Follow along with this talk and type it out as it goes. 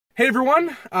Hey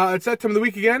everyone, it's that time of the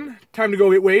week again. Time to go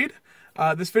get weighed.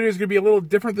 This video is going to be a little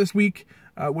different this week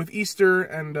with Easter,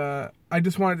 and I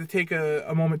just wanted to take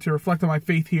a moment to reflect on my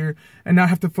faith here and not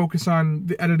have to focus on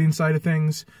the editing side of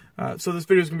things. So this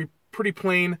video is going to be pretty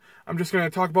plain. I'm just going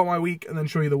to talk about my week and then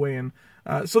show you the weigh-in.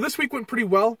 So this week went pretty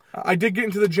well. I did get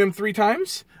into the gym 3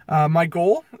 times, my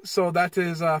goal, so that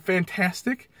is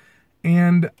fantastic.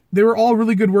 And they were all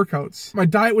really good workouts. My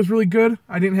diet was really good.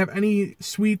 I didn't have any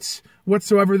sweets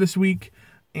whatsoever this week.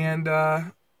 And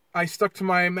I stuck to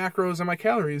my macros and my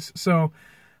calories. So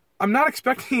I'm not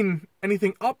expecting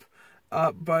anything up,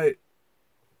 but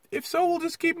if so, we'll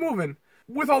just keep moving.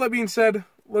 With all that being said,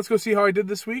 let's go see how I did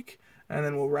this week, and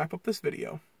then we'll wrap up this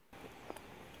video.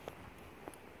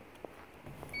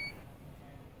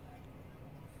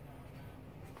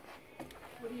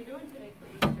 What are you doing today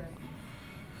for Easter?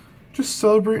 Just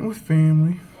celebrating with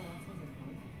family.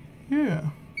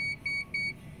 Yeah.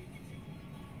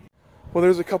 Well,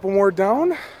 there's a couple more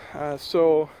down,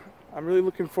 so I'm really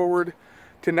looking forward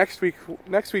to next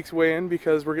week's weigh-in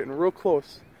because we're getting real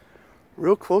close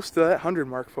to that 100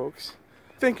 mark, folks.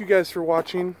 Thank you guys for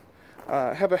watching.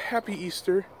 Have a happy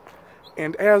Easter,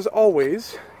 and as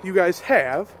always, you guys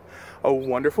have a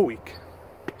wonderful week.